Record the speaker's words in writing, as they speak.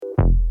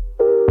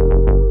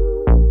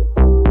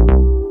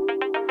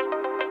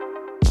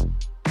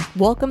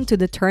Welcome to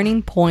the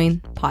Turning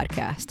Point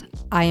podcast.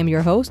 I am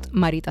your host,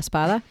 Marita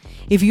Spada.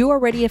 If you are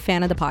already a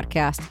fan of the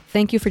podcast,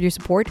 thank you for your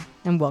support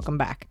and welcome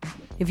back.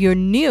 If you're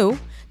new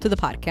to the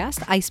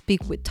podcast, I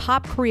speak with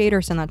top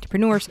creators and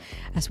entrepreneurs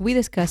as we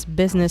discuss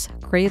business,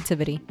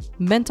 creativity,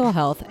 mental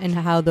health, and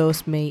how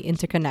those may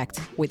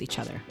interconnect with each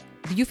other.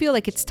 Do you feel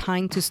like it's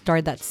time to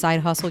start that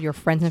side hustle your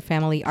friends and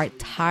family are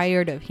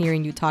tired of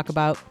hearing you talk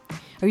about?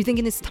 Are you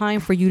thinking it's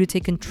time for you to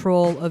take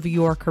control of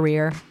your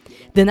career?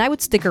 Then I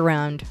would stick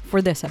around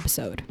for this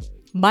episode.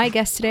 My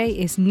guest today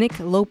is Nick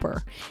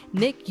Loper.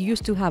 Nick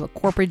used to have a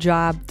corporate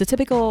job, the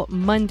typical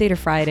Monday to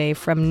Friday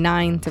from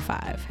 9 to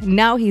 5.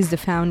 Now he's the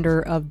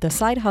founder of The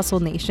Side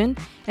Hustle Nation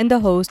and the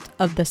host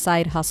of The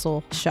Side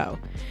Hustle Show.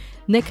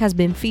 Nick has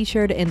been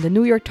featured in the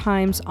New York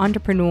Times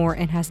Entrepreneur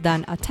and has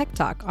done a tech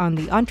talk on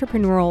the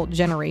entrepreneurial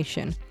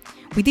generation.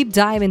 We deep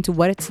dive into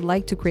what it's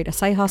like to create a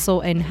side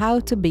hustle and how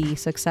to be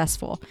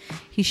successful.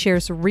 He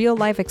shares real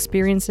life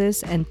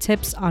experiences and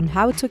tips on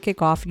how to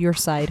kick off your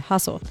side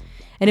hustle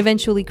and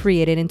eventually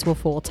create it into a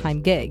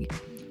full-time gig.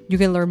 You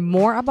can learn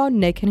more about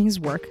Nick and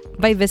his work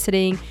by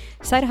visiting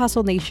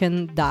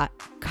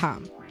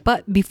sidehustlenation.com.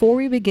 But before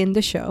we begin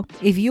the show,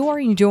 if you are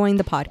enjoying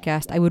the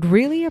podcast, I would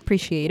really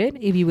appreciate it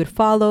if you would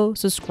follow,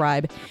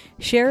 subscribe,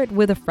 share it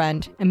with a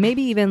friend, and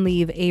maybe even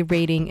leave a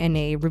rating and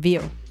a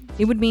review.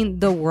 It would mean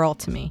the world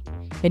to me.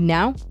 And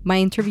now, my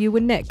interview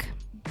with Nick.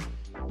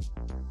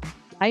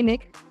 Hi,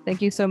 Nick.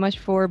 Thank you so much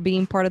for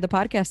being part of the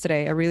podcast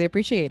today. I really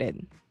appreciate it.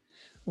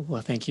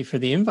 Well, thank you for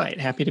the invite.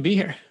 Happy to be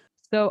here.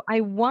 So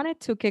I wanted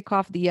to kick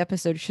off the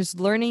episode just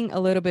learning a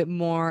little bit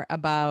more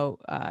about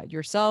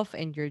yourself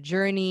and your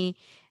journey.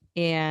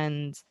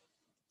 And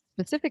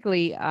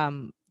specifically,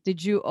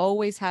 did you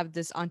always have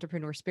this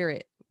entrepreneur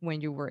spirit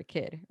when you were a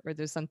kid? Or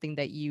there's something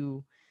that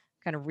you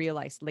kind of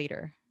realized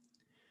later?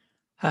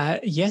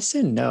 Yes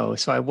and no.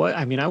 So I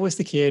was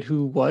the kid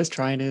who was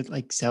trying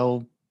to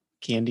sell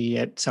candy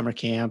at summer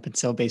camp and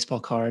sell baseball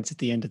cards at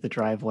the end of the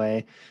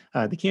driveway.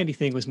 The candy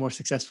thing was more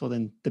successful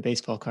than the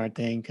baseball card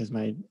thing because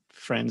my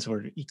friends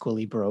were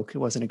equally broke. It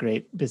wasn't a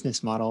great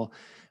business model,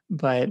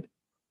 but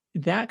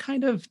that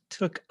kind of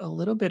took a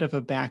little bit of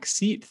a back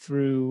seat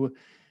through,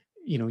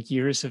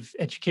 years of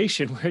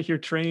education where you're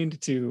trained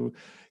to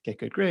get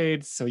good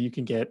grades so you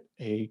can get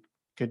a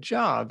good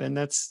job. And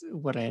that's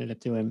what I ended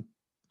up doing.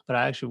 But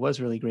I actually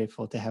was really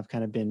grateful to have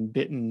kind of been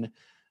bitten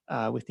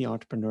with the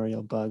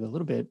entrepreneurial bug a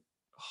little bit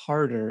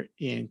harder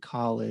in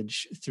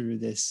college through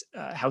this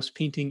house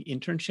painting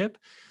internship.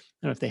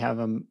 I don't know if they have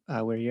them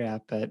where you're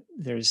at, but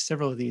there's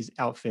several of these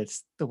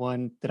outfits. The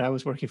one that I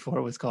was working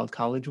for was called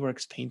College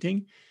Works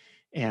Painting,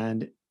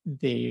 and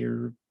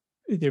their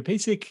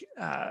basic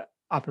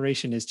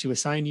operation is to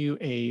assign you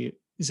a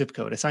zip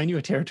code, assign you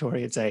a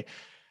territory, and say,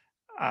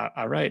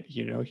 "All right,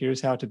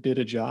 here's how to bid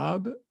a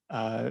job.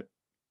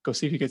 Go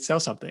see if you could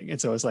sell something."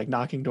 And so it's like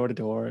knocking door to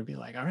door and be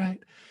like, "All right,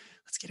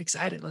 let's get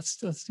excited. Let's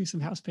do some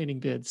house painting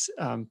bids."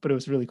 But it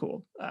was really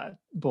cool,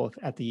 both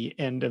at the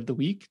end of the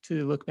week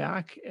to look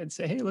back and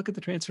say, "Hey, look at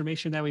the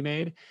transformation that we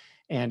made,"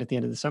 and at the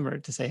end of the summer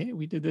to say, "Hey,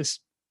 we did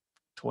this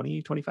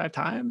 20, 25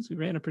 times. We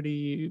ran a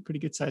pretty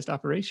good sized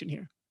operation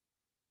here."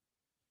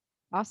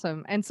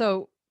 Awesome. And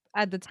so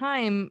at the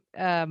time,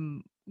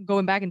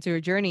 going back into your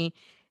journey,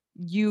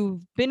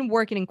 you've been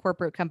working in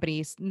corporate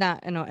companies,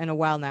 not in a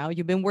while now.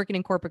 You've been working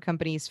in corporate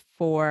companies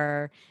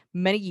for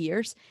many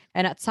years.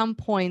 And at some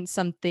point,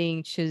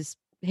 something just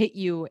hit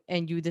you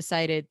and you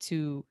decided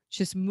to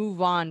just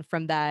move on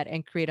from that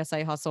and create a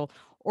side hustle.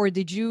 Or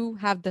did you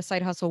have the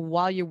side hustle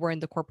while you were in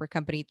the corporate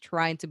company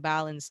trying to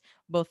balance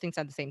both things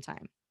at the same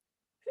time?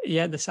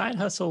 Yeah, the side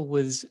hustle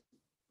was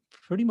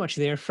pretty much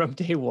there from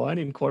day one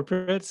in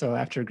corporate. So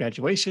after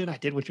graduation, I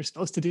did what you're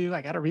supposed to do.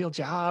 I got a real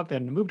job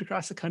and moved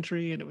across the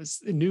country, and it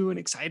was new and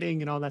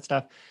exciting and all that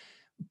stuff.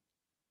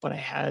 But I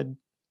had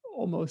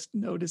almost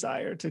no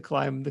desire to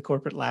climb the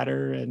corporate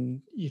ladder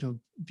and,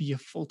 be a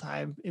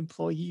full-time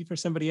employee for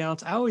somebody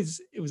else.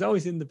 It was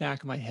always in the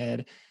back of my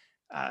head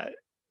uh,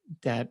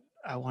 that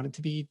I wanted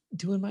to be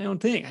doing my own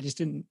thing. I just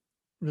didn't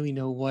really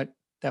know what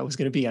that was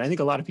going to be. And I think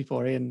a lot of people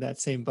are in that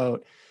same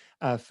boat.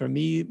 For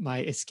me,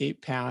 my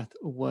escape path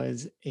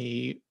was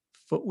a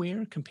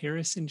footwear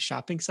comparison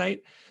shopping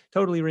site.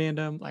 Totally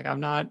random. Like, I'm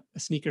not a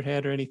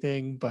sneakerhead or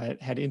anything, but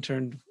had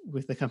interned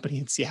with a company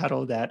in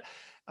Seattle that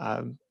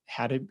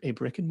had a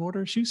brick and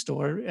mortar shoe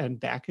store. And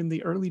back in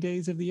the early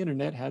days of the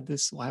internet, had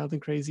this wild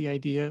and crazy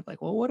idea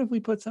like, well, what if we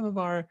put some of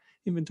our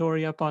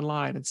inventory up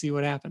online and see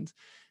what happens?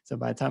 So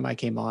by the time I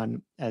came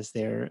on as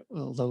their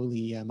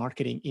lowly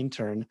marketing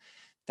intern,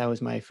 that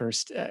was my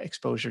first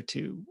exposure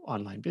to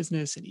online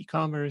business and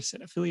e-commerce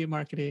and affiliate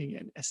marketing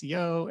and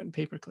SEO and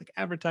pay-per-click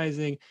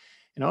advertising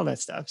and all that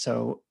stuff.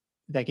 So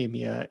that gave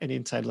me an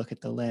inside look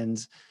at the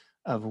lens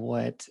of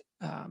what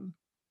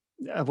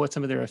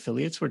some of their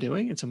affiliates were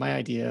doing. And so my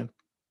idea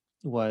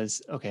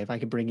was, okay, if I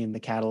could bring in the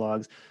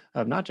catalogs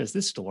of not just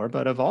this store,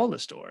 but of all the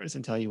stores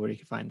and tell you where you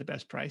can find the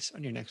best price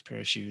on your next pair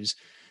of shoes,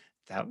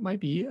 that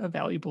might be a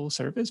valuable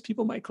service.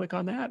 People might click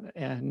on that.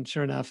 And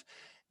sure enough,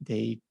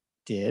 they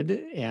did.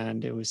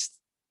 And it was,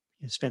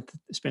 spent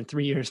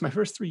 3 years, my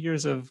first 3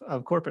 years of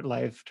corporate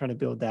life, trying to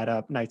build that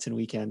up nights and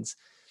weekends,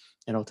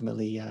 and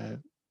ultimately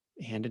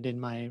handed in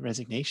my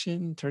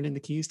resignation, turned in the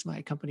keys to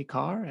my company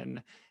car,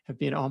 and have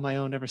been on my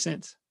own ever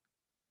since.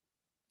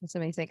 That's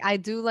amazing. I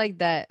do like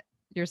that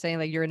you're saying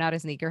like you're not a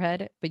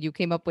sneakerhead, but you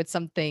came up with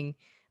something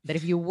that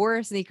if you were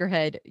a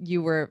sneakerhead,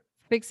 you were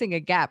fixing a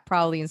gap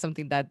probably in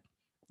something that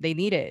they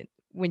needed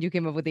when you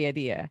came up with the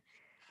idea.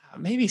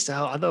 Maybe so,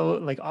 although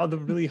like all the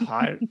really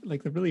hard,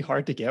 like the really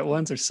hard to get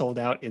ones are sold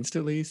out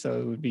instantly,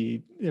 so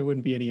there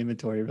wouldn't be any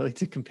inventory really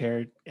to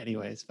compare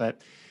anyways.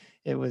 But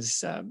it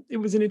was an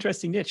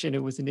interesting niche, and it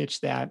was a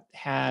niche that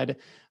had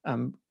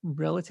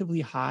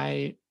relatively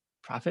high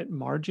profit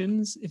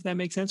margins, if that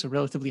makes sense, or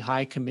relatively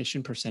high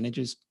commission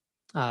percentages,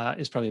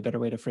 is probably a better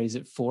way to phrase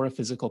it, for a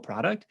physical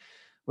product,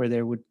 where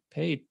they would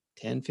pay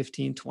 10,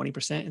 15,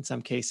 20% in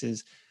some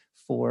cases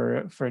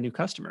for a new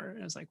customer.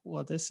 And it's like,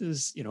 well, this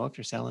is, if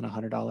you're selling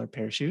 $100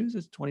 pair of shoes,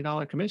 it's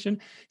 $20 commission.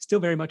 Still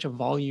very much a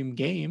volume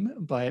game,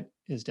 but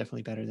is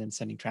definitely better than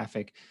sending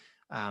traffic.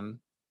 Um,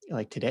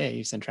 like today,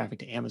 you send traffic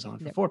to Amazon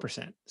for Yep.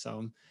 4%. So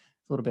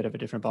it's a little bit of a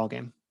different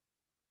ballgame.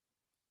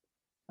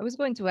 I was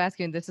going to ask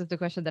you, and this is the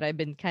question that I've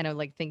been kind of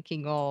like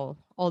thinking all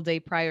day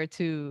prior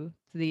to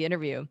the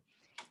interview.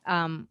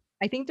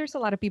 I think there's a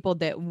lot of people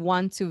that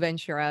want to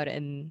venture out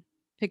and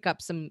pick up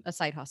a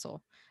side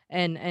hustle,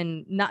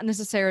 and not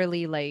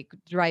necessarily like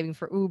driving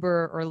for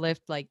Uber or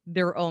Lyft, like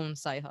their own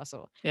side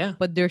hustle, Yeah.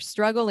 but they're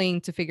struggling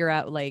to figure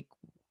out like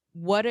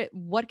what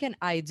can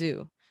I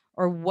do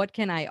or what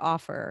can I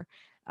offer.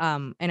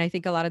 And I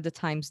think a lot of the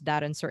times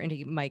that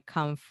uncertainty might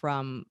come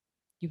from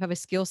you have a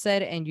skill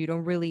set and you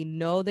don't really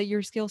know that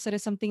your skill set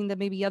is something that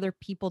maybe other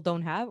people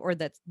don't have or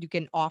that you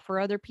can offer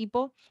other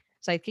people.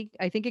 So I think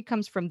it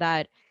comes from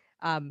that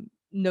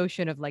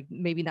notion of like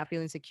maybe not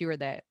feeling secure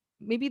that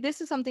maybe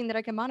this is something that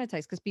I can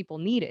monetize because people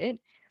need it.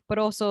 But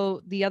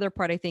also the other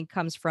part I think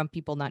comes from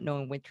people not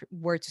knowing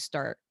where to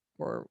start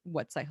or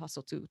what side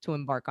hustle to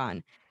embark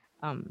on.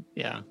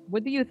 Yeah.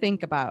 What do you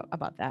think about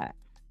that?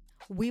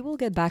 We will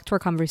get back to our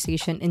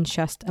conversation in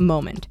just a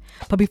moment.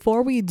 But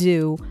before we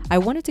do, I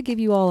wanted to give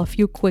you all a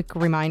few quick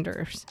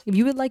reminders. If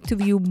you would like to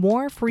view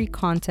more free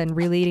content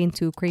relating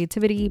to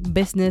creativity,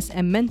 business,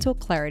 and mental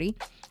clarity,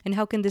 and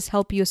how can this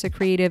help you as a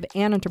creative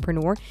and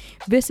entrepreneur,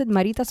 visit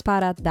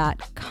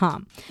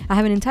maritaspada.com. I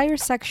have an entire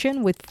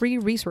section with free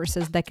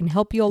resources that can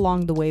help you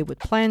along the way with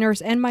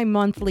planners and my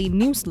monthly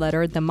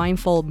newsletter, The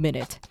Mindful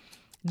Minute.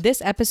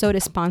 This episode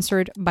is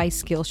sponsored by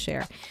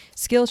Skillshare.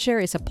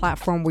 Skillshare is a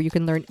platform where you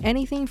can learn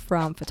anything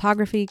from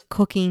photography,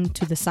 cooking,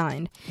 to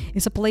design.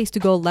 It's a place to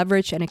go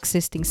leverage an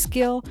existing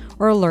skill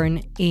or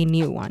learn a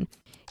new one.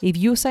 If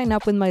you sign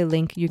up with my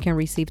link, you can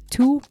receive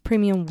 2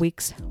 premium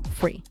weeks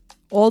free.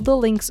 All the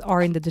links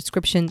are in the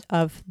description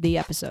of the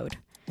episode.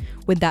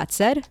 With that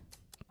said,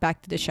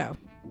 back to the show.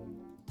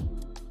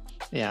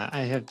 Yeah,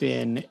 I have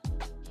been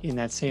in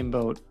that same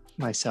boat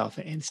myself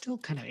and still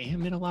kind of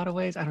am in a lot of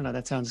ways. I don't know,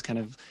 that sounds kind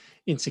of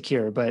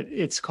insecure, but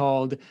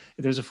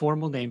there's a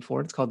formal name for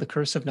it. It's called the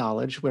curse of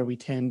knowledge, where we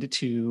tend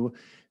to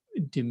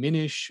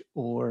diminish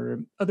or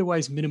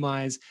otherwise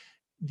minimize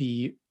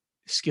the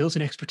skills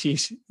and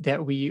expertise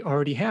that we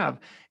already have.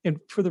 And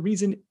for the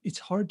reason it's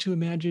hard to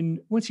imagine,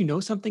 once you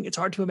know something, it's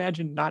hard to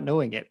imagine not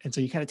knowing it. And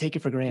so you kind of take it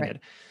for Right. granted.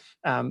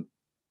 Um,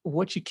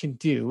 what you can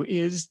do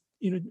is,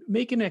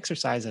 make an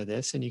exercise of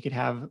this, and you could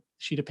have a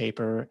sheet of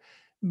paper,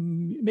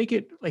 make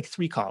it like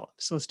 3 columns.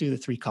 So let's do the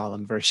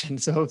 3-column version.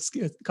 So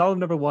column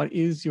number 1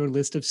 is your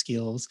list of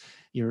skills,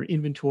 your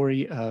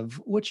inventory of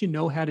what you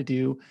know how to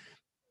do,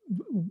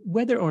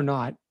 whether or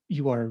not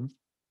you are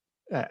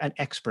an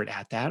expert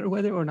at that, or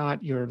whether or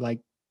not you're like,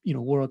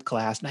 world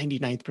class,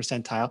 99th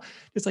percentile.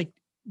 It's like,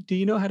 do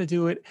you know how to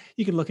do it?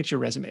 You can look at your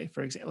resume,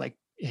 for example, like,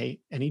 hey,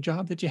 any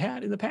job that you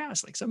had in the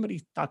past, like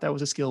somebody thought that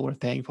was a skill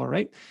worth paying for,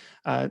 right?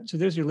 So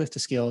there's your list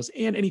of skills,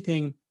 and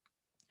anything,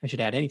 I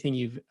should add, anything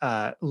you've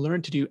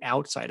learned to do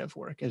outside of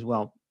work as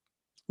well,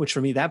 which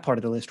for me, that part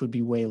of the list would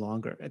be way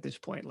longer at this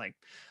point. Like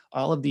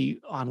all of the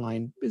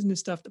online business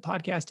stuff, the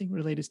podcasting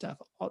related stuff,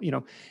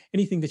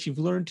 anything that you've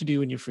learned to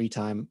do in your free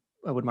time,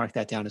 I would mark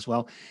that down as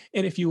well.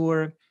 And if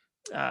you're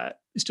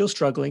still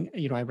struggling,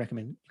 I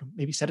recommend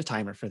maybe set a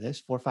timer for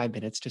this, 4 or 5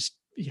 minutes, just,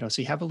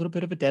 so you have a little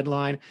bit of a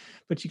deadline,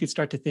 but you could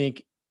start to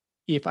think,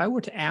 if I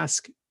were to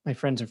ask my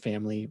friends or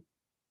family,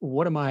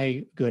 what am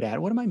I good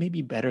at? What am I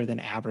maybe better than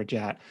average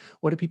at?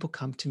 What do people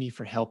come to me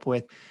for help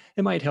with?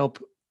 It might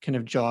help kind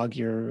of jog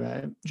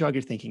your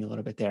thinking a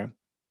little bit there.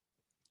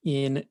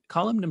 In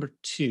column number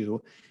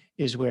 2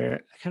 is where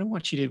I kind of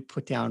want you to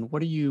put down,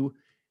 what are you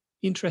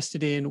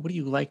interested in? What do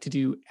you like to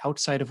do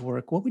outside of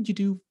work? What would you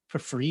do for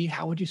free?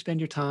 How would you spend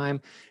your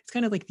time? It's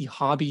kind of like the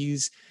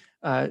hobbies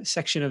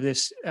section of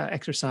this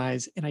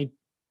exercise. And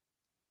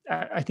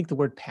I think the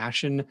word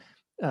passion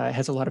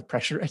has a lot of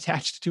pressure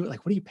attached to it.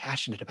 Like, what are you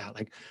passionate about?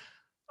 Like,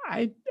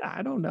 I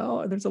don't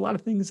know. There's a lot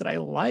of things that I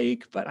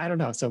like, but I don't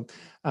know. So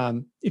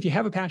if you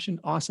have a passion,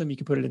 awesome. You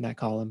can put it in that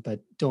column, but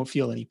don't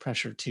feel any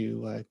pressure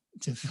to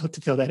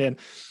fill that in.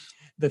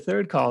 The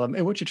third column,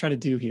 and what you're trying to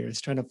do here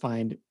is trying to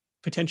find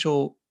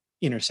potential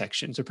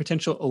intersections or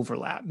potential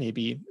overlap,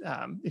 maybe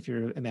if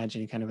you're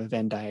imagining kind of a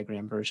Venn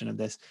diagram version of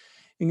this.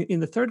 In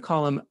the third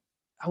column,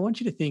 I want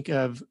you to think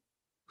of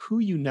who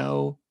you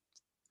know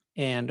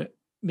and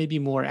maybe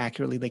more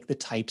accurately, like the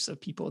types of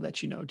people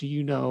that you know. Do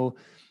you know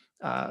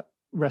uh,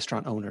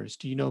 restaurant owners?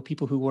 Do you know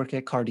people who work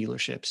at car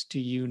dealerships? Do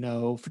you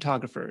know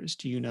photographers?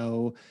 Do you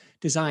know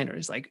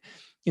designers? Like,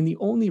 and the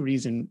only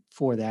reason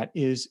for that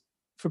is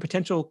for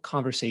potential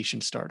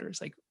conversation starters.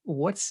 Like,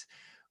 what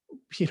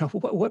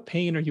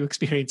pain are you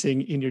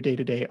experiencing in your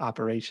day-to-day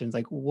operations?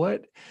 Like,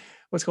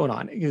 what's going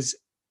on? Because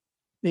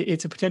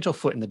it's a potential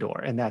foot in the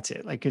door, and that's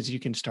it. Like, because you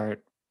can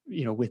start,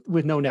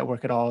 with no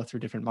network at all through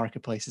different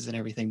marketplaces and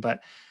everything,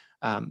 but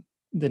um,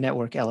 the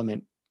network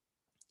element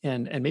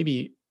and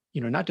maybe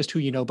not just who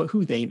you know but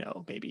who they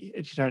know, maybe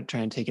if you start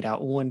trying to take it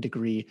out one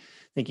degree,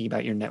 thinking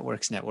about your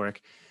network's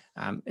network.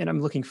 And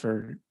I'm looking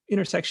for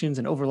intersections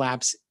and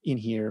overlaps in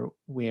here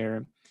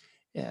where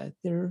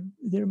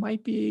there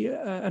might be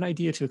an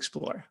idea to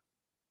explore.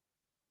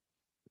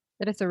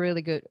 That is a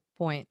really good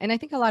point. And I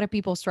think a lot of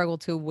people struggle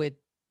too with,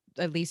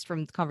 at least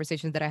from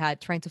conversations that I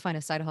had, trying to find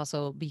a side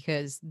hustle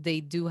because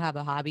they do have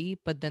a hobby,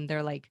 but then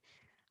they're like,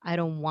 I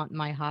don't want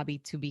my hobby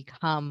to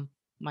become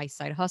my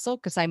side hustle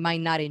because I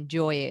might not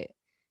enjoy it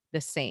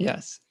the same.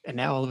 Yes, and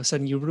now all of a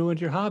sudden you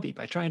ruined your hobby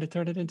by trying to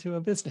turn it into a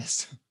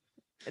business.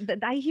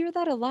 I hear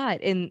that a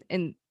lot. And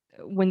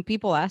when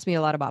people ask me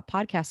a lot about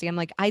podcasting, I'm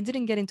like, I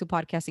didn't get into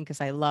podcasting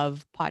because I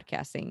love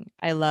podcasting.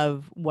 I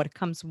love what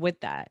comes with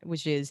that,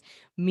 which is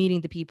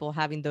meeting the people,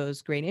 having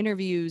those great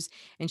interviews,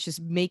 and just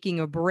making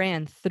a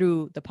brand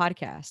through the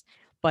podcast.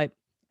 But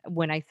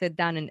when I sit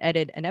down and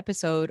edit an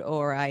episode,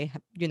 or I'd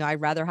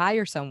rather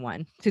hire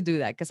someone to do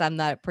that because I'm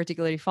not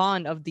particularly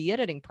fond of the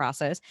editing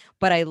process,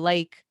 but I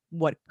like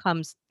what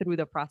comes through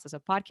the process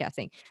of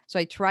podcasting. So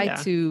I try Yeah.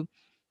 to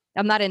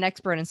I'm not an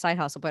expert in side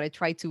hustle, but I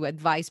try to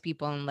advise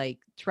people and like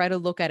try to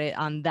look at it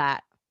on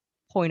that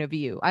point of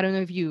view. I don't know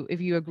if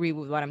you agree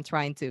with what I'm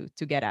trying to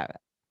get at.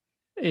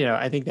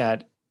 I think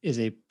that is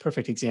a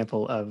perfect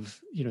example of,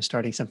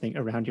 starting something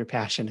around your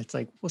passion. It's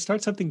like, well,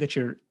 start something that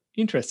you're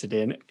interested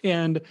in,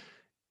 and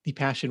the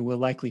passion will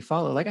likely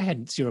follow. Like, I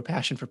had zero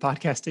passion for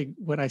podcasting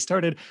when I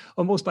started.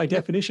 Almost by Yep.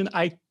 definition,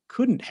 I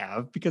couldn't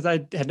have, because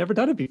I had never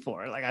done it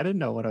before. Like, I didn't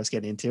know what I was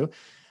getting into.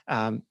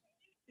 Um,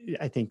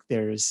 I think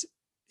there's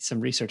some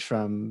research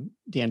from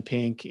Dan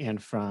Pink and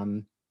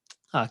from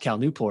Cal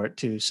Newport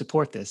to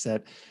support this,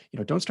 that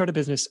don't start a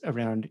business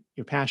around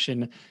your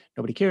passion.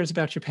 Nobody cares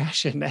about your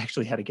passion. I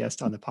actually had a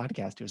guest on the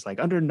podcast who was like,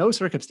 under no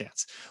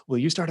circumstance will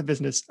you start a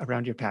business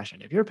around your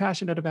passion. If you're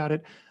passionate about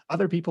it,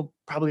 other people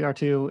probably are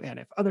too, and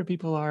if other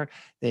people are,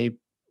 they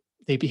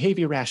behave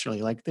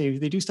irrationally. Like, they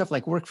do stuff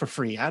like work for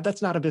free.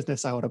 That's not a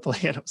business I want to play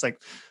in. I was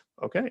like,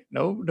 okay,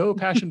 no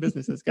passion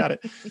businesses, got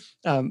it.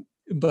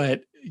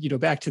 But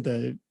back to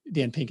the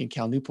Dan Pink and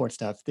Cal Newport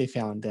stuff, they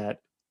found that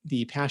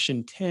the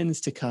passion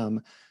tends to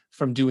come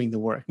from doing the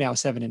work. Now,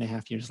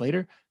 7.5 years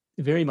later,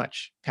 very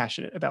much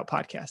passionate about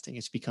podcasting.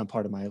 It's become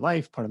part of my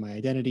life, part of my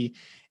identity,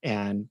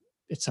 and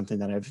it's something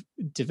that I've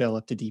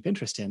developed a deep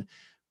interest in.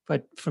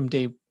 But from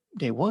day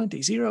one,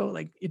 day zero,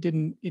 like, it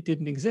didn't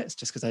exist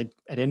just because I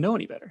didn't know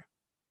any better.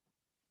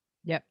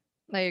 Yep.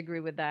 I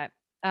agree with that.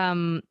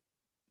 Um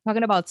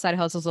Talking about side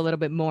hustles a little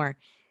bit more.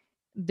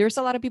 There's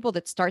a lot of people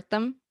that start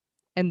them,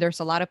 and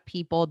there's a lot of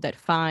people that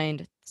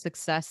find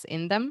success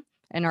in them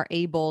and are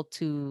able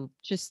to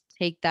just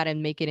take that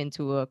and make it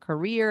into a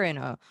career and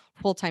a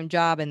full-time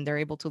job, and they're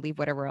able to leave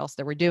whatever else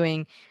they were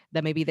doing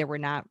that maybe they were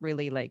not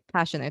really like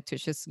passionate to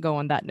just go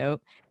on that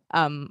note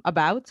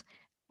about.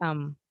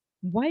 um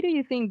why do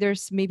you think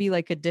there's maybe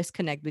like a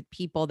disconnect with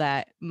people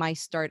that might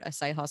start a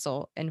side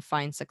hustle and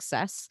find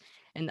success,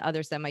 and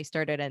others that might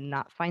start it and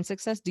not find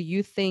success? Do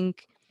you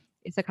think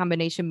it's a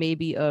combination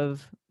maybe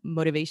of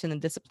motivation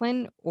and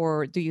discipline,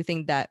 or do you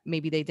think that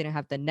maybe they didn't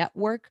have the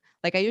network?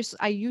 Like,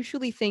 I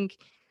usually think,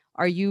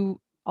 are you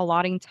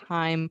allotting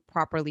time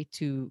properly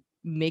to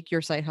make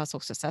your side hustle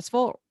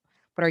successful,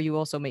 but are you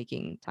also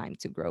making time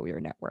to grow your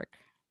network?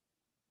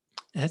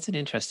 That's an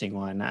interesting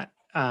one.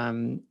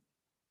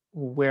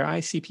 Where I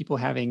see people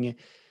having,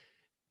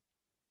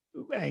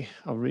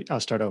 I'll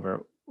start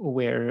over.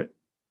 Where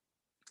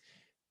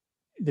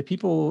the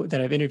people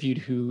that I've interviewed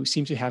who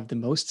seem to have the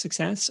most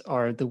success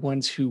are the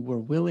ones who were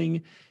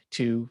willing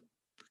to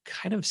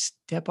kind of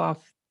step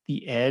off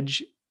the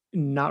edge,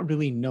 not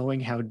really knowing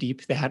how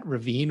deep that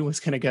ravine was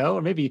going to go.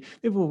 Or maybe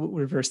we'll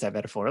reverse that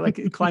metaphor,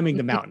 like climbing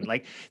the mountain.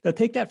 Like, they'll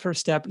take that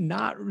first step,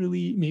 not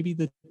really, maybe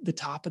the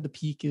top of the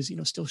peak is,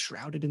 still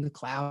shrouded in the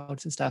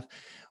clouds and stuff,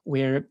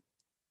 where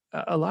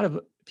a lot of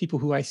people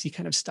who I see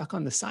kind of stuck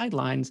on the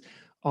sidelines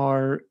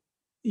are,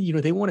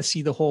 they want to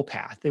see the whole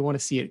path. They want to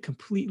see it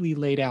completely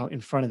laid out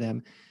in front of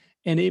them.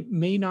 And it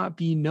may not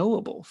be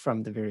knowable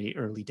from the very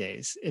early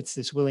days. It's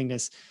this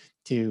willingness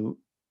to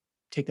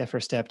take that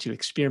first step, to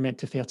experiment,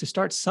 to fail, to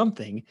start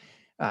something.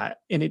 And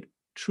it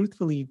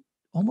truthfully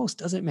almost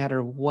doesn't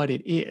matter what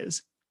it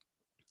is,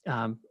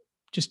 um,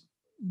 just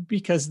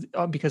because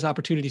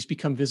opportunities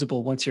become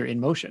visible once you're in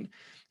motion.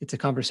 It's a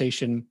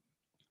conversation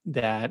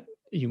that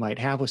you might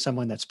have with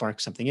someone that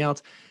sparks something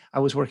else. I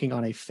was working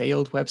on a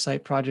failed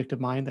website project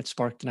of mine that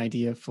sparked an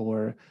idea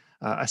for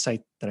a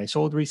site that I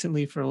sold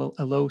recently for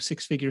a low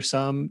six-figure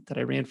sum that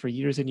I ran for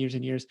years and years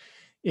and years.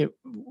 It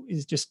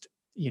is just,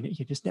 you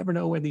just never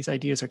know where these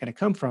ideas are going to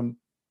come from,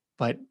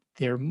 but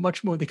they come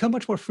much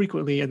more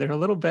frequently, and they're a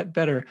little bit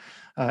better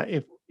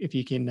if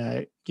you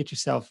can get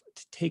yourself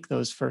to take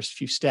those first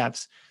few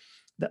steps.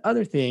 The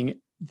other thing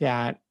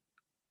that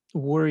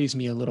worries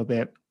me a little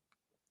bit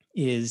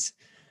is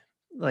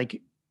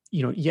like,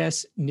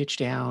 yes, niche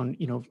down,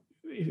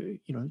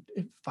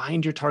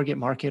 find your target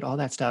market, all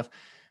that stuff.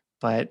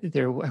 But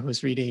I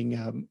was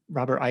reading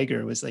Robert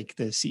Iger was like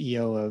the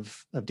CEO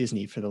of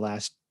Disney for the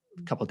last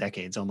couple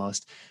decades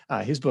almost.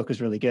 His book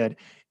was really good,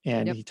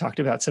 and Yep. he talked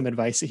about some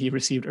advice that he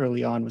received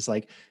early on was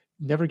like,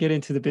 never get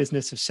into the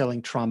business of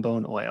selling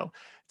trombone oil.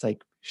 It's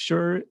like,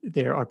 sure,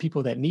 there are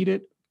people that need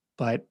it,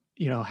 but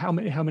how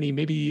many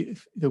maybe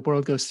if the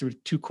world goes through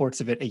 2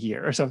 quarts of it a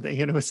year or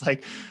something. And it was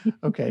like,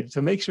 okay,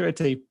 so make sure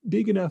it's a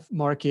big enough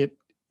market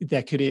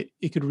that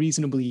it could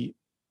reasonably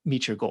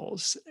meet your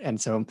goals. And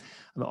so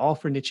I'm all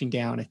for niching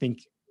down. I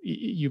think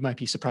you might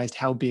be surprised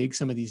how big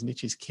some of these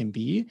niches can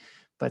be,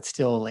 but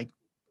still, like,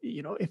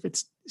 if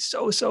it's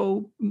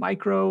so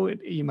micro,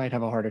 you might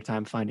have a harder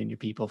time finding your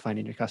people,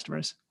 finding your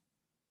customers.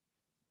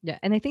 Yeah,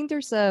 and I think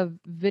there's a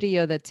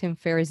video that Tim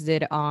Ferriss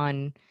did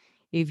on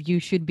if you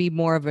should be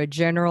more of a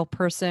general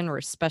person or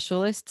a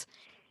specialist,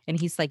 and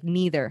he's like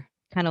neither,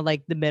 kind of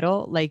like the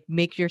middle, like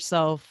make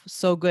yourself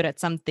so good at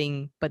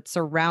something, but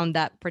surround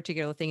that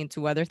particular thing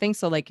into other things.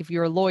 So like if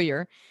you're a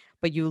lawyer,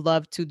 but you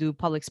love to do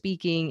public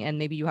speaking and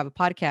maybe you have a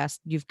podcast,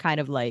 you've kind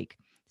of like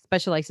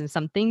specialized in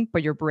something,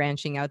 but you're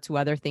branching out to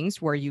other things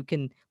where you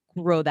can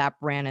grow that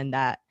brand and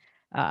that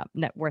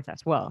net worth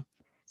as well.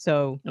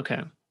 So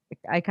Okay.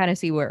 I kind of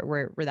see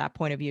where that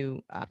point of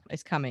view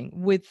is coming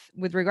with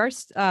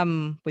regards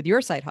with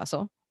your side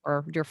hustle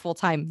or your full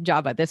time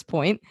job at this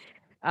point.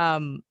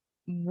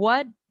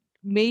 What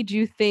made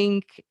you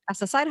think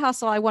as a side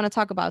hustle I want to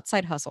talk about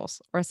side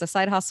hustles, or as a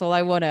side hustle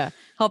I want to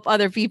help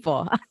other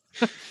people?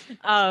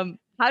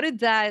 How did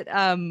that?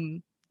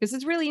 Because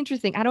it's really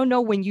interesting. I don't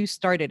know when you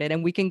started it,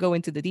 and we can go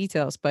into the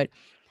details, but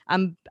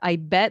I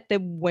bet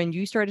that when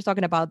you started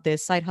talking about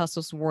this, side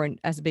hustles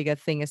weren't as big a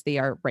thing as they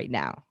are right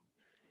now.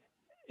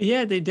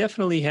 Yeah, they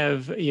definitely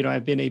have.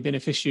 I've been a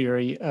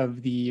beneficiary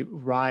of the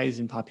rise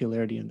in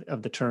popularity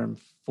of the term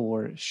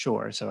for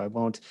sure. So I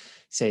won't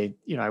say,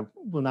 I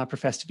will not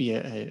profess to be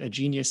a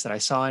genius that I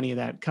saw any of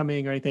that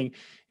coming or anything.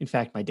 In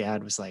fact, my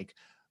dad was like,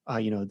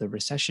 the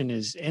recession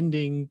is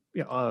ending,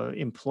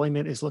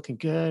 employment is looking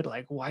good.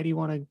 Like, why do you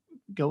want to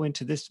go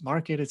into this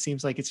market? It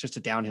seems like it's just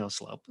a downhill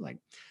slope. Like,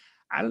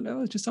 I don't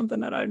know. It's just something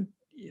that I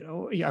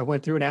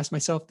went through and asked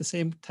myself the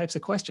same types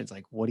of questions.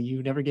 Like, what do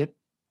you never get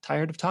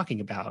tired of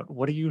talking about?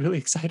 What are you really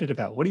excited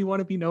about? What do you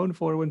want to be known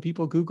for when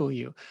people Google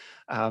you?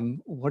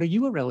 What are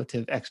you a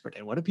relative expert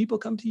in? What do people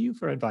come to you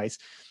for advice?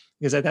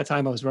 Because at that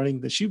time I was running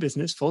the shoe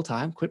business full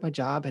time, quit my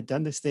job, had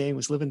done this thing,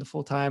 was living the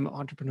full time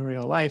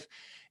entrepreneurial life,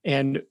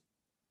 and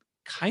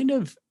kind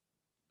of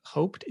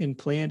hoped and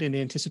planned and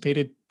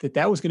anticipated that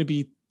that was going to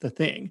be the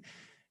thing.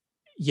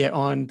 Yet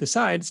on the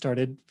side,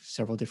 started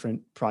several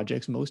different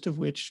projects, most of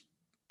which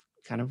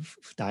kind of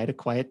died a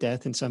quiet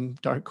death in some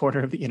dark corner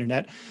of the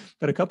internet,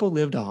 but a couple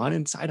lived on,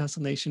 and Side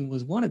Hustle Nation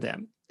was one of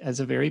them as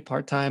a very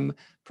part-time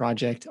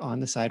project on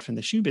the side from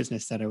the shoe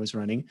business that I was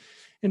running.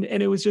 And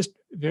it was just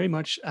very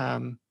much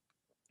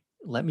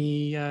let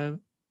me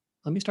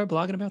let me start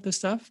blogging about this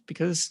stuff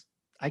because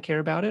I care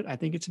about it. I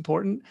think it's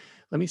important.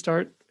 Let me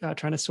start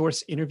trying to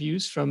source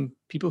interviews from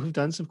people who've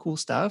done some cool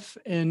stuff,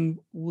 and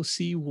we'll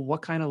see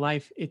what kind of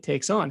life it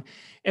takes on.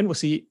 And we'll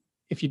see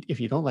if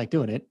you don't like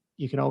doing it,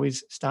 you can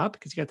always stop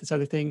because you got this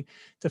other thing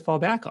to fall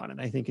back on.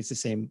 And I think it's the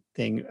same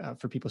thing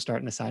for people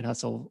starting a side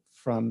hustle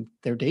from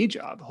their day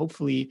job.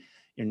 Hopefully,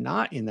 you're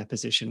not in that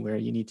position where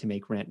you need to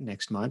make rent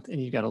next month,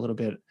 and you've got a little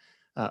bit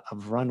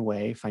of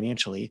runway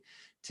financially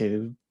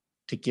to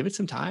give it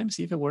some time,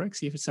 see if it works,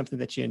 see if it's something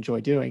that you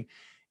enjoy doing.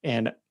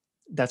 And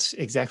that's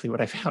exactly what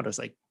I found. I was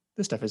like,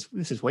 this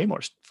is way more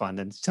fun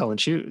than selling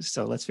shoes.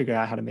 So let's figure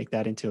out how to make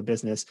that into a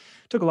business.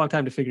 Took a long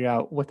time to figure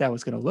out what that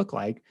was going to look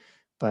like,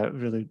 but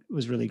really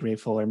was really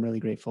grateful. I'm really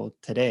grateful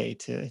today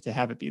to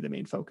have it be the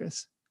main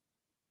focus.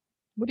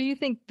 What do you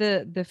think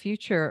the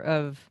future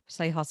of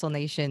Side Hustle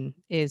Nation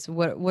is?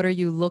 What are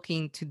you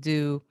looking to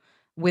do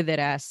with it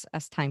as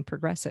time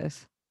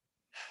progresses?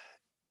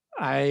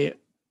 I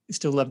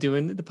still love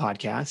doing the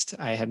podcast.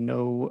 I had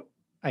no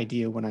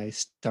idea when I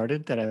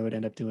started that I would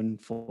end up doing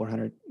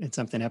 400 and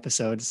something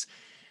episodes.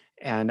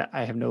 And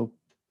I have no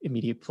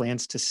immediate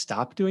plans to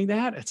stop doing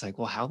that. It's like,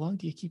 well, how long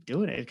do you keep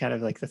doing it? Kind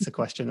of like that's a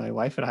question my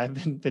wife and I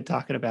have been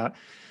talking about.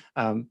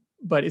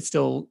 But it's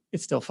still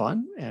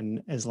fun,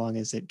 and as long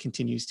as it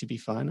continues to be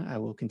fun, I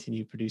will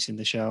continue producing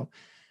the show.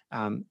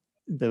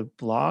 The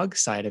blog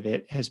side of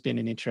it has been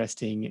an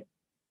interesting,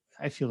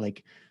 I feel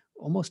like,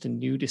 almost a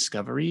new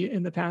discovery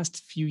in the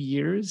past few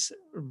years.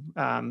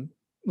 Um,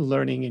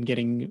 Learning and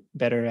getting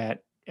better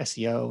at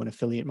SEO and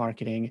affiliate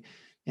marketing,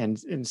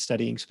 and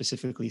studying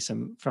specifically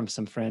from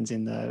some friends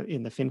in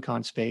the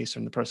FinCon space or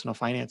in the personal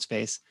finance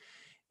space,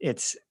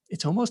 it's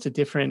almost a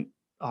different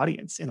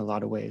audience in a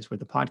lot of ways, where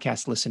the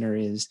podcast listener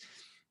is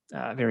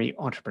very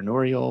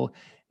entrepreneurial,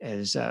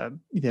 as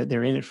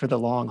they're in it for the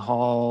long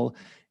haul,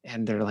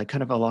 and they're like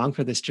kind of along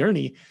for this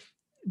journey.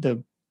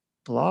 The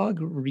blog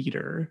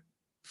reader,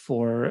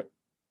 for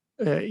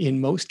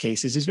in most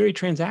cases, is very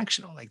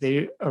transactional. Like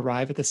they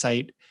arrive at the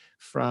site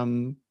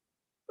from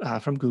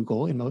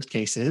Google in most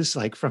cases,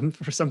 like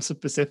for some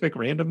specific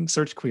random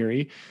search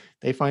query.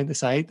 They find the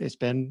site. They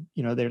spend,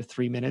 their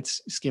 3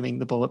 minutes skimming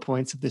the bullet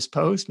points of this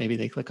post. Maybe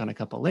they click on a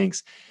couple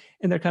links,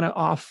 and they're kind of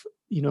off,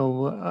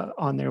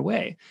 on their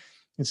way.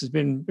 This has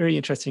been very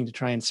interesting to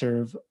try and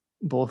serve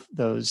both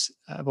those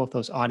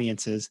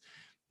audiences,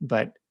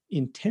 but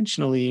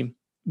intentionally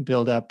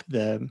build up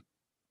the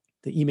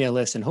email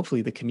list and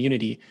hopefully the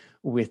community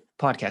with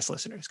podcast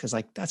listeners, because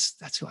like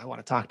that's who I want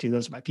to talk to.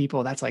 Those are my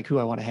people. That's like who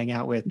I want to hang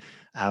out with.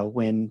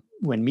 When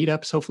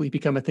meetups hopefully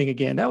become a thing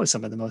again, that was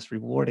some of the most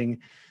rewarding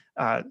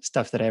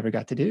stuff that I ever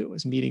got to do,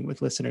 was meeting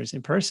with listeners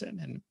in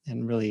person,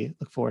 and really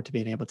look forward to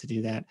being able to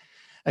do that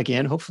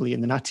again, hopefully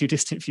in the not too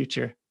distant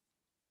future.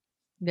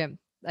 Yeah,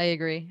 I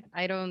agree.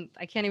 I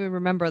can't even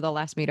remember the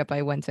last meetup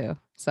I went to.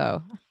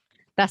 So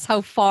that's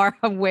how far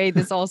away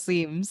this all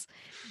seems.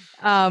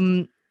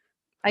 Um,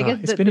 I guess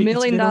It's the been it's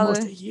million been almost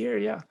dollar. a year.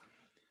 Yeah.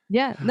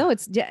 Yeah, no,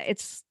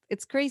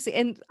 it's crazy.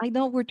 And I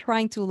know we're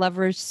trying to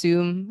leverage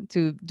Zoom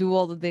to do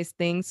all of these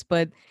things,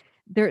 but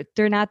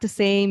they're not the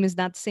same. It's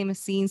not the same as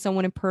seeing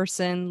someone in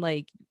person.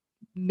 Like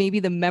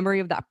maybe the memory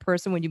of that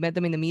person when you met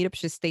them in the meetup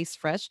just stays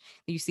fresh.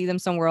 You see them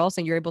somewhere else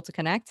and you're able to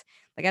connect.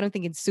 Like I don't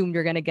think in Zoom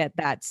you're gonna get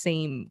that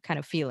same kind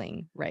of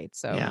feeling, right?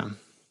 Yeah.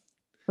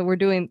 So we're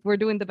doing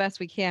the best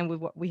we can with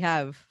what we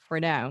have for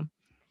now.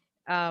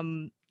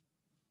 Um,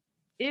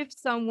 if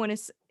someone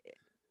is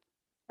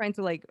trying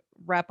to like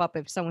wrap up,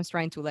 if someone's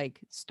trying to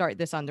like start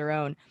this on their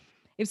own,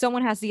 if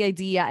someone has the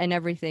idea and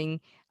everything,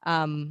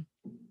 um,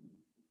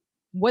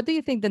 what do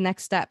you think the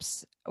next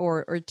steps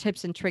or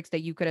tips and tricks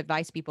that you could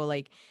advise people,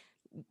 like,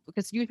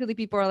 because usually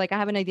people are like, I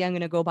have an idea, I'm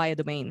going to go buy a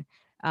domain,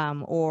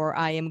 or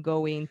I am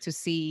going to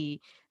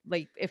see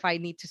like if I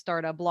need to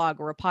start a blog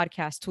or a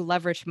podcast to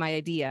leverage my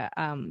idea.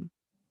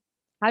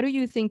 How do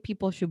you think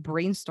people should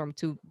brainstorm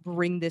to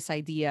bring this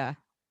idea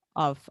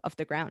of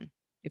the ground,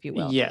 if you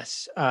will?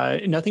 Yes,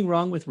 nothing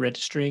wrong with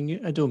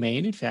registering a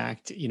domain. In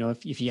fact,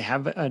 if you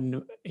have a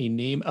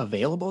name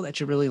available that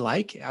you really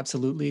like,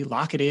 absolutely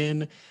lock it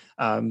in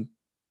um,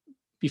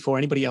 before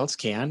anybody else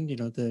can.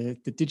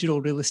 The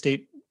digital real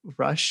estate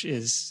rush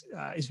is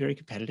very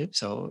competitive,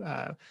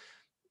 so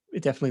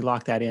definitely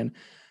lock that in.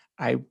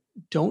 I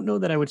don't know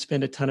that I would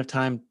spend a ton of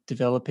time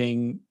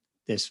developing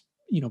this,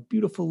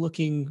 beautiful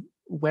looking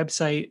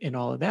website and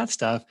all of that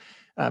stuff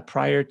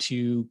prior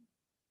to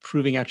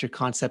proving out your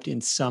concept in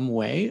some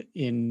way,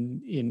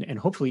 in and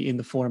hopefully in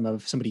the form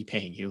of somebody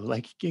paying you.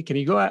 Like, can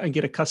you go out and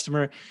get a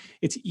customer?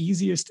 It's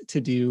easiest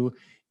to do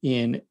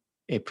in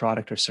a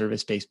product or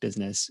service based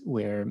business,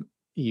 where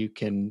you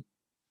can,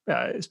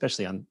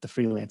 especially on the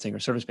freelancing or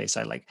service based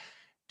side, like,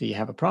 do you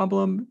have a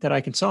problem that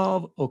I can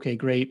solve? Okay,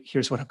 great.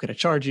 Here's what I'm going to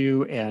charge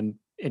you, and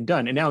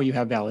done. And now you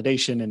have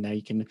validation, and now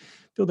you can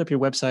build up your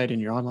website and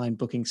your online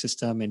booking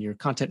system and your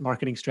content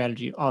marketing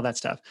strategy, all that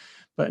stuff.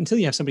 But until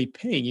you have somebody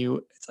paying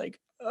you, it's like,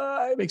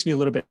 it makes me a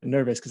little bit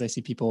nervous, because I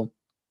see people.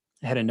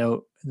 I had a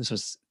note, and this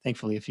was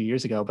thankfully a few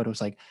years ago, but it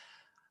was like,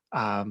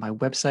 my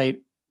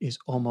website is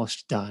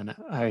almost done.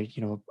 I,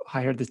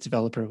 hired this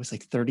developer. It was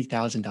like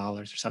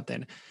 $30,000 or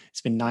something.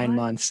 It's been 9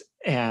 months,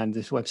 and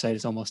this website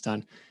is almost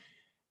done.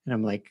 And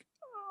I'm like,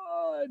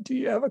 do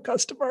you have a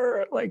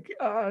customer? Like,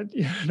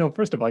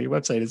 first of all, your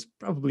website is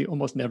probably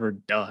almost never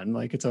done.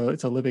 Like, it's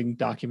a living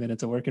document.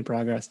 It's a work in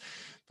progress.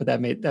 But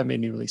that made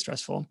me really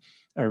stressful,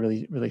 or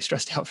really, really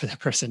stressed out for that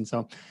person.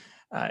 So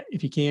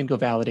if you can, go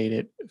validate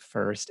it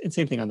first. And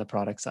same thing on the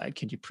product side.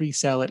 Can you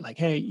pre-sell it? Like,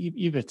 hey,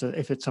 even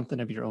if it's something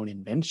of your own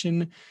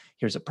invention,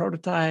 here's a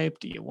prototype.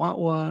 Do you want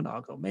one?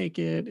 I'll go make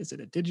it. Is it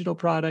a digital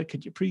product?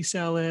 Could you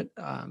pre-sell it?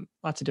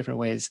 Lots of different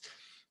ways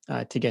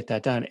to get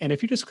that done. And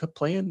if you're just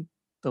playing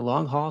the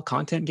long haul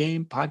content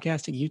game,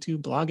 podcasting,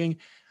 YouTube, blogging,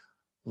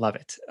 love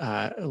it.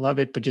 Love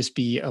it, but just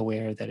be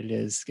aware that it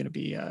is going to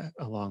be a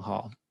long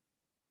haul.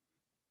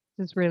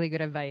 That's really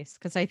good advice,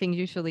 because I think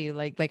usually,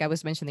 like I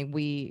was mentioning,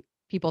 we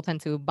people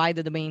tend to buy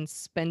the domain,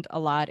 spend a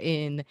lot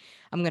in.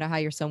 I'm gonna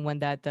hire someone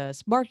that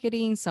does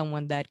marketing,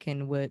 someone that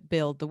can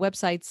build the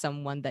website,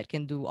 someone that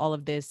can do all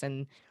of this,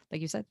 and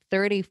like you said,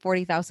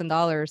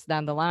 $30,000-$40,000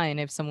 down the line,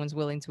 if someone's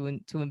willing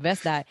to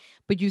invest that,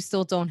 but you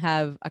still don't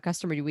have a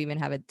customer, you even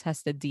haven't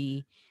tested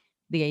the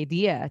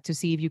idea to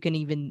see if you can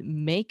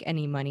even make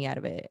any money out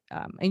of it.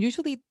 And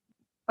usually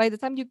by the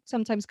time you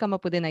sometimes come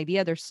up with an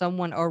idea, there's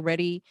someone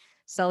already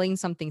selling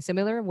something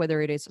similar,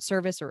 whether it is a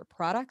service or a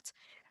product.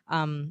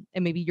 And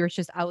maybe you're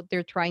just out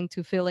there trying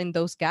to fill in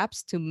those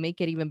gaps to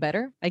make it even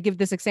better. I give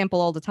this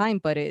example all the time,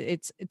 but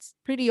it's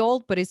pretty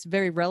old, but it's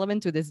very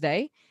relevant to this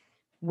day.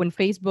 when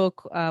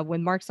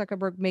Mark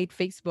Zuckerberg made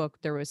Facebook,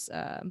 there was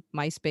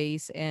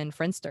MySpace and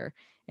Friendster,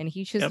 and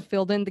he just Yep.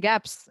 filled in the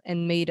gaps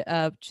and made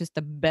just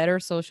a better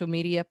social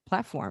media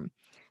platform.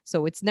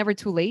 So it's never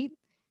too late,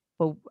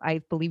 but I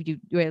believe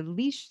you at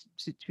least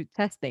to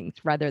test things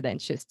rather than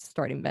just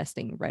start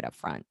investing right up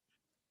front.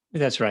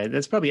 That's right.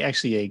 That's probably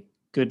actually a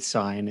good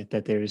sign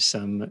that there's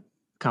some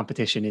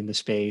competition in the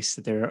space,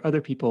 that there are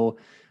other people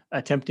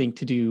attempting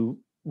to do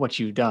what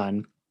you've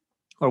done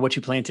or what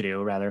you plan to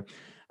do, rather.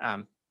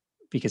 Um,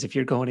 because if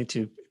you're going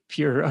into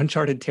pure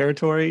uncharted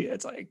territory,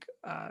 it's like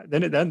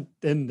then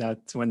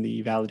that's when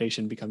the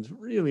validation becomes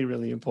really,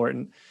 really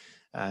important.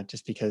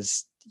 Just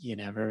because you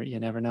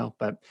never know.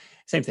 But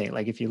same thing,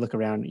 like if you look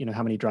around,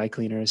 how many dry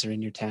cleaners are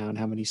in your town,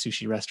 how many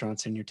sushi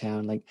restaurants in your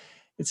town, like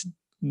it's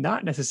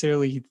not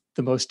necessarily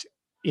the most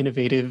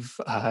innovative,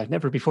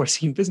 never before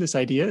seen business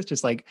idea. It's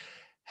just like,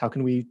 how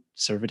can we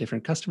serve a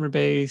different customer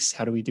base?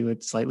 How do we do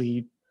it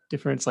slightly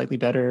different, slightly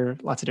better?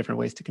 Lots of different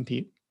ways to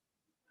compete.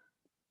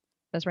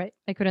 That's right.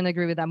 I couldn't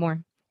agree with that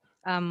more.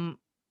 Um,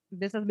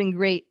 this has been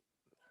great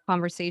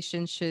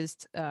conversations,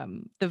 just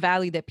the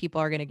value that people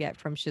are going to get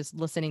from just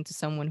listening to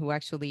someone who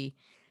actually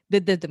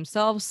did it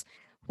themselves,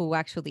 who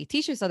actually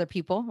teaches other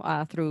people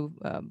through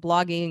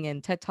blogging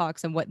and TED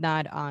Talks and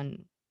whatnot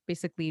on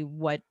basically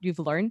what you've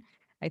learned.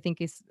 I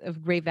think is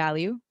of great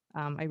value.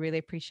 I really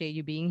appreciate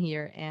you being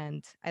here.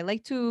 And I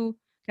like to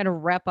kind of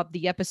wrap up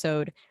the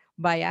episode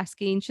by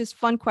asking just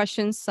fun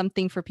questions,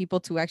 something for people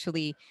to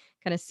actually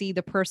kind of see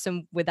the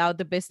person without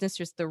the business,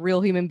 just the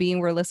real human being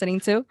we're listening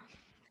to.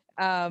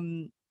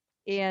 Um,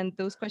 and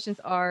those questions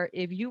are: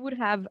 if you could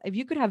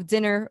have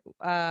dinner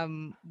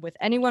with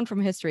anyone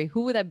from history,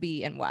 who would that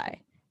be and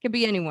why? Could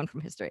be anyone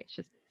from history. It's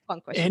just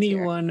fun questions here.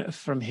 Anyone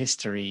from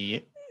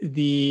history,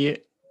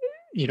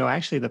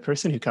 actually the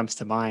person who comes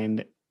to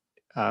mind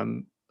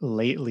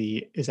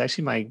lately is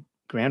actually my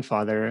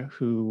grandfather,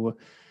 who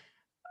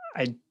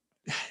I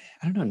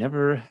I don't know,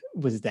 never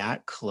was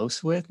that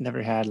close with,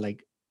 never had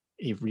like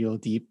a real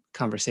deep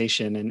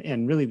conversation.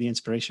 And really the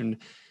inspiration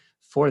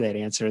for that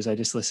answer is I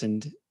just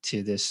listened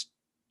to this,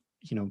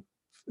 you know,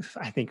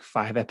 I think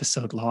 5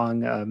 episode long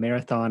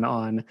marathon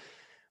on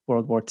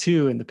World War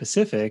II in the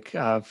Pacific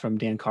from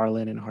Dan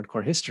Carlin and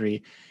Hardcore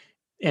History.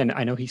 And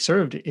I know he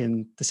served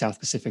in the South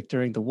Pacific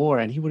during the war,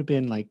 and he would have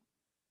been like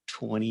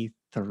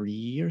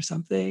 23 or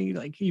something.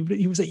 Like he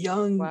was a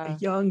Wow.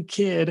 young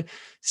kid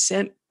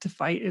sent to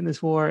fight in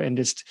this war, and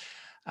just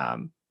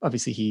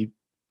obviously he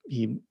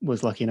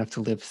was lucky enough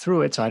to live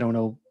through it. So I don't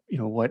know,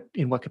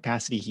 what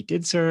capacity he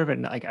did serve,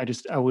 and like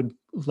I would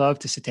love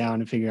to sit down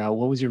and figure out,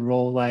 what was your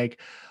role like,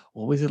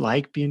 what was it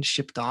like being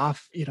shipped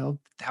off,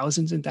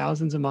 thousands and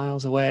thousands of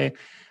miles away.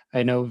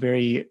 I know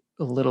very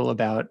little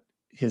about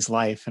his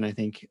life, and I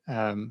think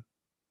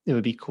it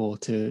would be cool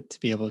to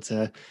be able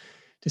to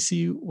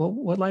see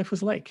what life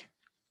was like.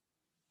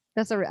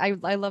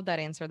 I love that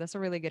answer. That's a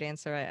really good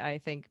answer. I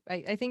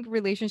think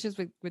relationships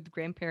with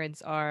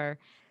grandparents are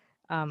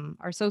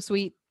so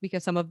sweet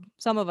because some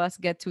of us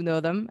get to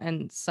know them,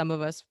 and some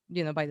of us,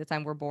 by the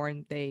time we're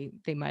born, they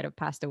might have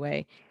passed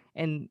away,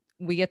 and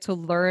we get to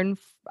learn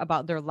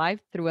about their life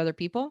through other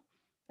people.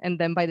 And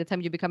then by the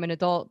time you become an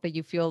adult, that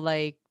you feel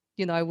like,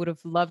 I would have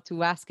loved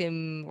to ask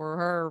him or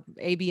her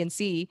A, B, and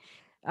C.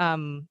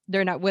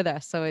 They're not with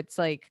us, so it's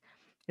like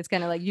it's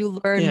kind of like you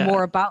learn Yeah.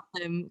 more about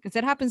them, because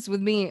it happens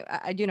with me.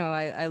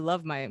 I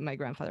love my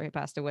grandfather. He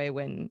passed away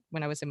when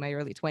I was in my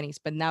early 20s,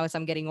 but now as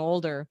I'm getting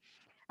older,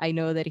 I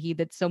know that he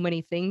did so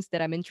many things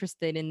that I'm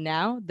interested in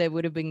now that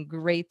would have been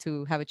great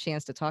to have a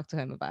chance to talk to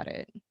him about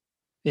it.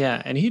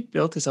 Yeah, and he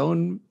built his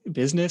own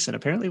business and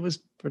apparently was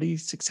pretty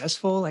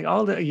successful. Like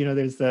all the,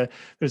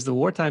 there's the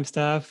wartime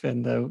stuff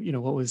and the,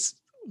 what was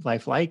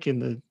life like in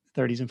the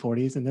 30s and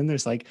 40s, and then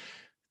there's like,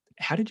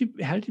 how did you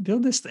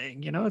build this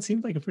thing? It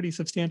seemed like a pretty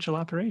substantial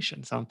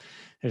operation. So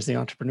there's the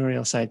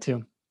entrepreneurial side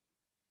too.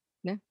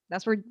 Yeah,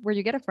 that's where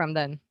you get it from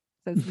then.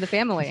 So it's in the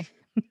family.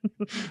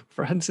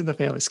 Friends in the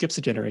family skips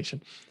a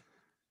generation.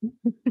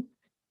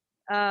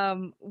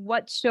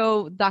 What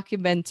show,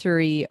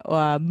 documentary,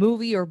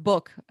 movie, or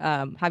book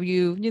have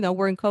you?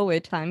 We're in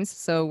COVID times,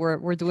 so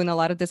we're doing a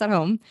lot of this at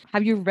home.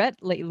 Have you read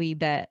lately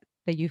that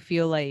you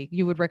feel like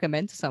you would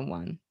recommend to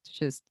someone to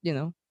just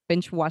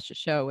binge watch a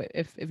show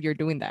if you're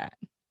doing that?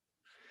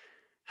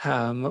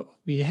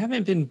 We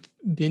haven't been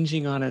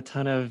binging on a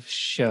ton of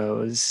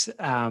shows,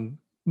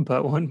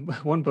 but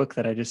one book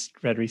that I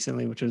just read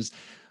recently, which was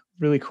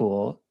really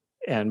cool,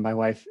 and my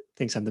wife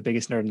thinks I'm the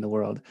biggest nerd in the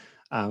world,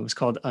 was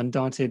called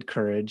Undaunted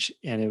Courage,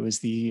 and it was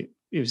the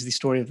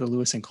story of the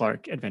Lewis and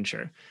Clark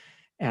adventure,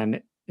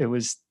 and it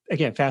was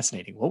again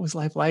fascinating. What was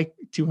life like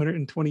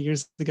 220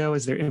 years ago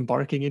as they're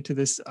embarking into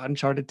this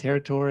uncharted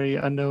territory,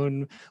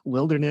 unknown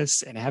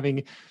wilderness, and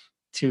having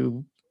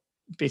to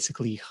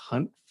basically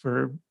hunt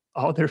for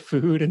all their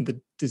food and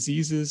the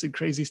diseases and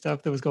crazy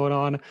stuff that was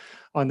going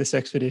on this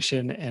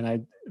expedition. And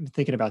I'm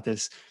thinking about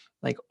this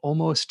like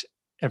almost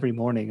every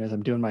morning as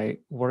I'm doing my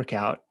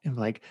workout. And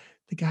like,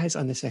 the guys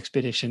on this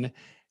expedition,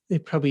 they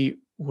probably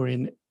were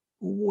in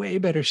way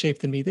better shape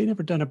than me. They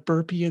never done a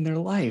burpee in their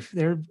life.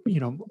 They're,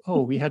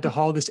 we had to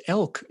haul this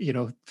elk,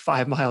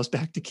 5 miles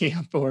back to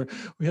camp, or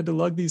we had to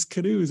lug these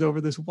canoes over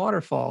this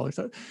waterfall.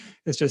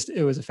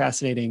 It was a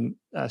fascinating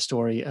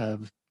story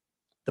of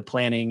the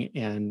planning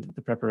and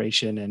the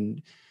preparation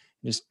and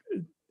just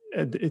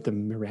the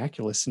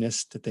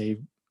miraculousness that they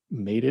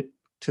made it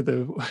to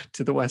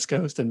the West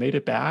Coast and made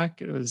it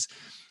back. It was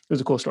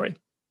a cool story.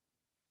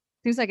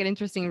 Seems like an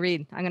interesting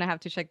read. I'm gonna have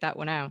to check that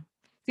one out.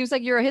 Seems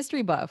like you're a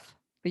history buff,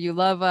 but you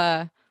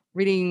love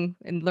reading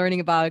and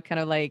learning about kind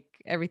of like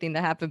everything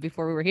that happened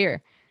before we were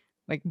here,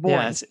 like born.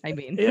 Yeah,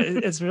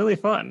 it's really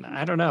fun.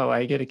 I don't know.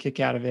 I get a kick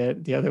out of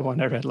it. The other one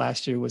I read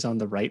last year was on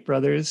the Wright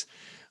brothers,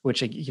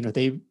 which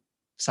they.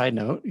 Side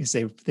note is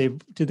they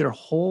did their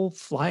whole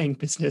flying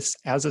business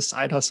as a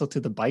side hustle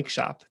to the bike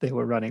shop they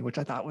were running, which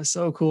I thought was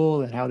so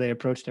cool, and how they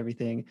approached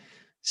everything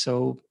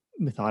so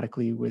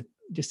methodically with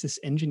just this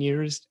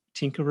engineer's,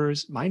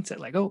 tinkerer's mindset.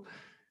 Like,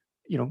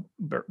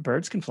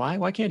 birds can fly.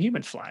 Why can't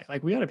humans fly?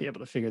 Like, we ought to be able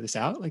to figure this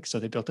out. Like, so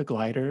they built a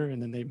glider,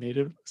 and then they made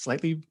a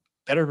slightly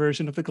better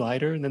version of the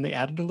glider, and then they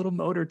added a little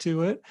motor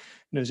to it.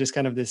 And it was just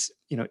kind of this,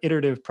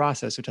 iterative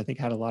process, which I think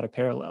had a lot of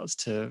parallels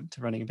to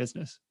running a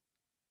business.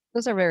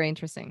 Those are very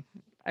interesting.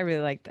 I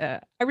really like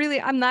that.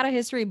 I'm not a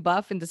history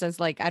buff in the sense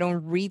like I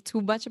don't read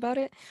too much about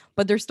it,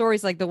 but there's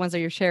stories like the ones that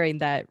you're sharing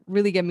that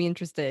really get me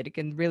interested. It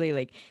can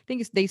really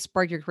they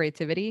spark your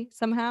creativity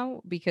somehow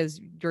because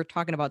you're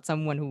talking about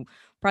someone who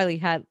probably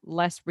had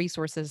less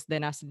resources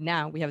than us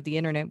now. We have the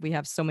internet, we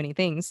have so many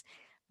things.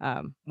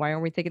 Why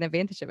aren't we taking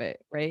advantage of it,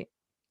 right?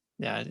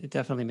 Yeah, it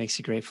definitely makes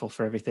you grateful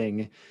for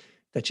everything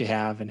that you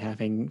have, and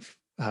having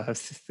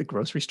the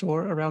grocery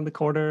store around the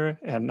corner,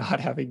 and not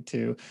having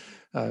to,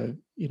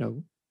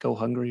 go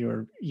hungry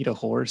or eat a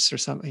horse or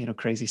something,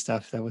 crazy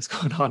stuff that was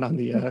going on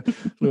the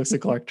Lewis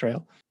and Clark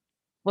Trail.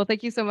 Well,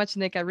 thank you so much,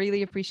 Nick. I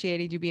really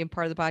appreciated you being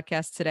part of the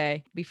podcast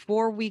today.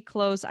 Before we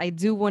close, I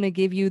do want to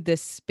give you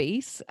this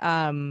space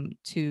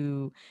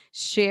to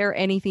share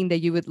anything that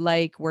you would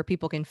like, where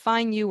people can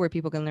find you, where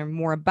people can learn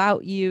more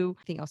about you.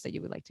 Anything else that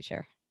you would like to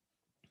share?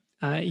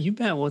 You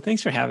bet. Well,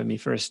 thanks for having me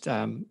first.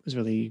 It was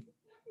really,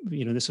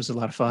 this was a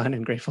lot of fun,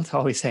 and grateful to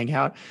always hang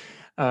out.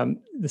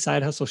 The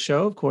Side Hustle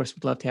Show, of course,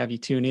 would love to have you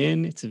tune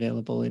in. It's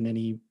available in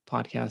any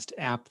podcast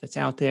app that's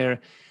out there.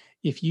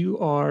 If you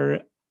are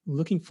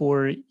looking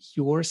for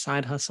your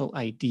side hustle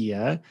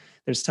idea,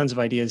 there's tons of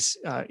ideas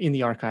in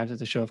the archives of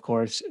the show, of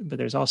course, but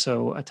there's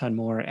also a ton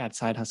more at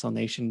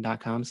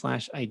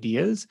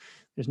sidehustlenation.com/ideas.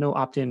 There's no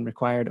opt-in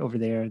required over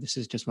there. This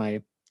is just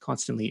my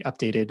constantly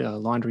updated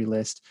laundry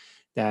list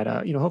that,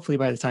 hopefully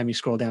by the time you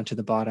scroll down to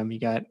the bottom, you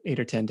got 8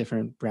 or 10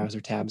 different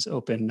browser tabs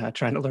open,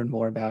 trying to learn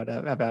more about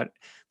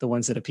the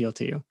ones that appeal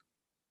to you.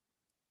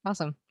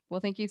 Awesome.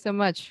 Well, thank you so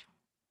much.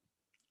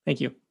 Thank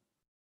you.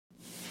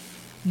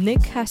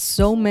 Nick has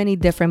so many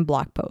different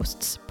blog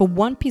posts, but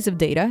one piece of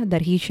data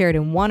that he shared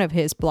in one of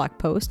his blog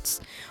posts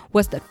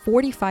was that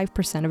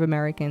 45% of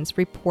Americans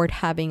report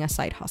having a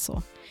side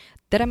hustle.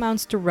 That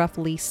amounts to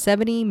roughly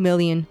 70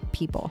 million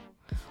people.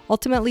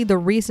 Ultimately, the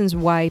reasons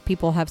why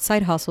people have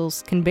side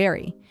hustles can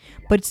vary,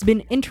 but it's been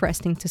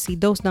interesting to see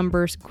those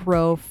numbers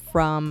grow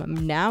from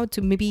now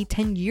to maybe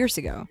 10 years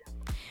ago.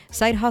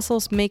 Side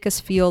hustles make us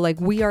feel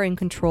like we are in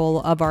control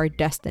of our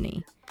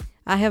destiny.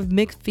 I have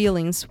mixed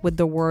feelings with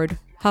the word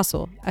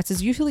hustle, as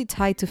it's usually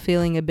tied to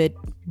feeling a bit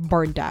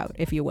burned out,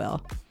 if you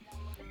will.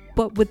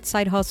 But with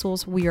side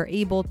hustles, we are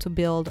able to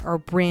build our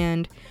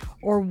brand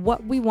or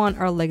what we want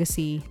our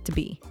legacy to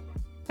be.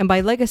 And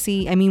by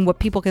legacy, I mean what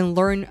people can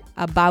learn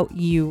about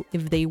you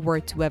if they were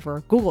to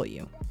ever Google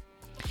you.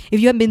 If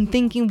you have been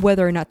thinking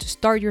whether or not to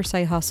start your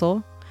side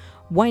hustle,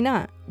 why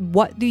not?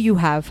 What do you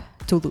have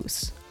to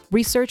lose?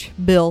 Research,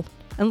 build,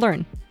 and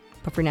learn.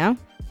 But for now,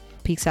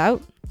 peace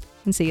out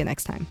and see you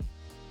next time.